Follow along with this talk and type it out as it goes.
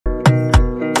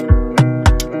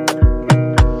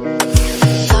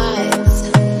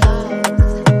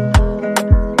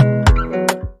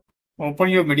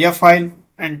open your media file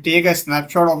and take a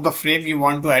snapshot of the frame you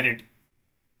want to edit.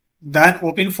 Then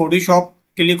open Photoshop,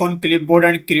 click on clipboard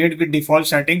and create with default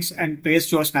settings and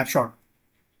paste your snapshot.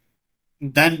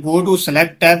 Then go to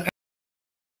select tab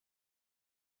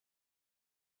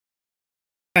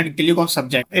and click on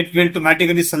subject. It will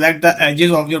automatically select the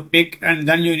edges of your pic and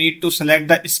then you need to select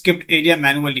the skipped area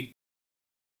manually.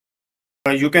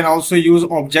 You can also use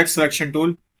object selection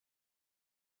tool.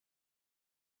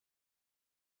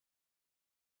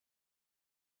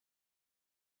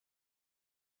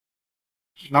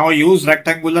 Now use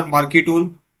rectangular marquee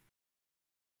tool.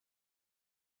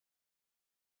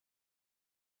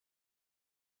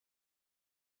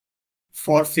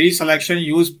 For free selection,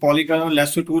 use Polygonal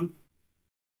lasso tool.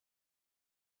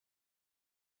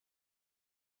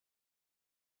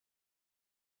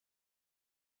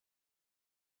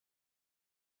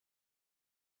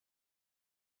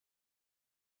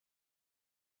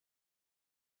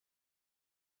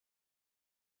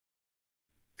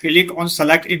 Click on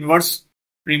select inverse,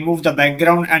 remove the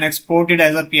background and export it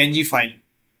as a PNG file.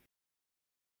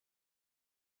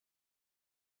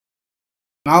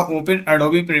 Now open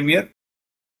Adobe Premier.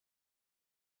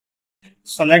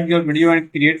 Select your video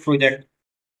and create project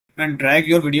and drag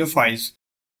your video files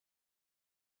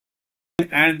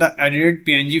and the edited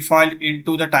PNG file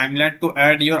into the timeline to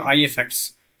add your eye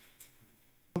effects.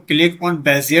 Click on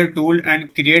Bezier tool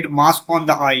and create mask on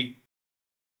the eye.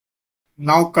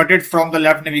 Now cut it from the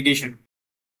left navigation.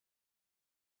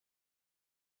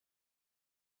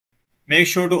 Make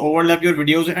sure to overlap your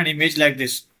videos and image like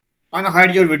this.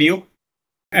 Unhide your video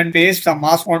and paste the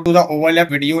mask onto the overlap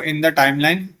video in the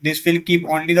timeline. This will keep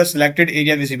only the selected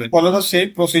area visible. Follow the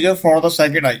same procedure for the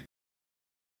second eye.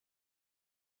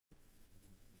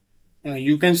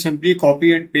 You can simply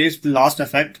copy and paste the last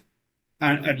effect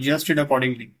and adjust it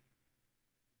accordingly.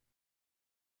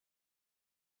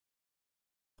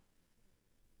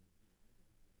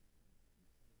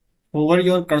 Hover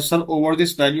your cursor over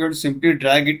this value and simply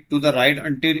drag it to the right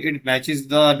until it matches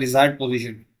the desired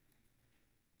position.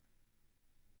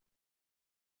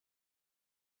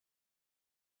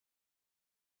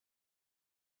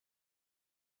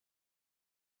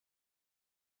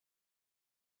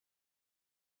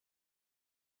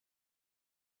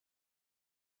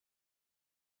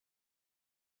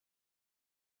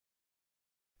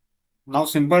 Now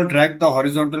simply drag the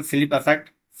horizontal flip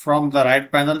effect from the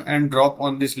right panel and drop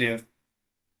on this layer.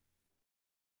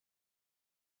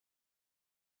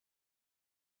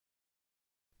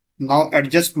 Now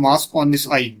adjust mask on this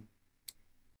eye.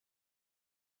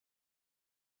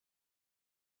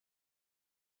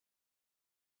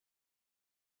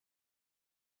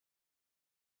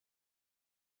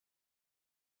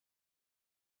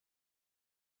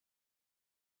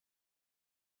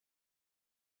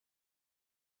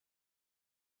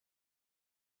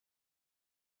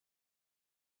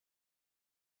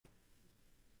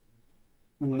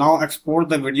 Now export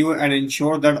the video and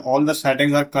ensure that all the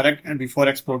settings are correct and before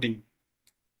exporting.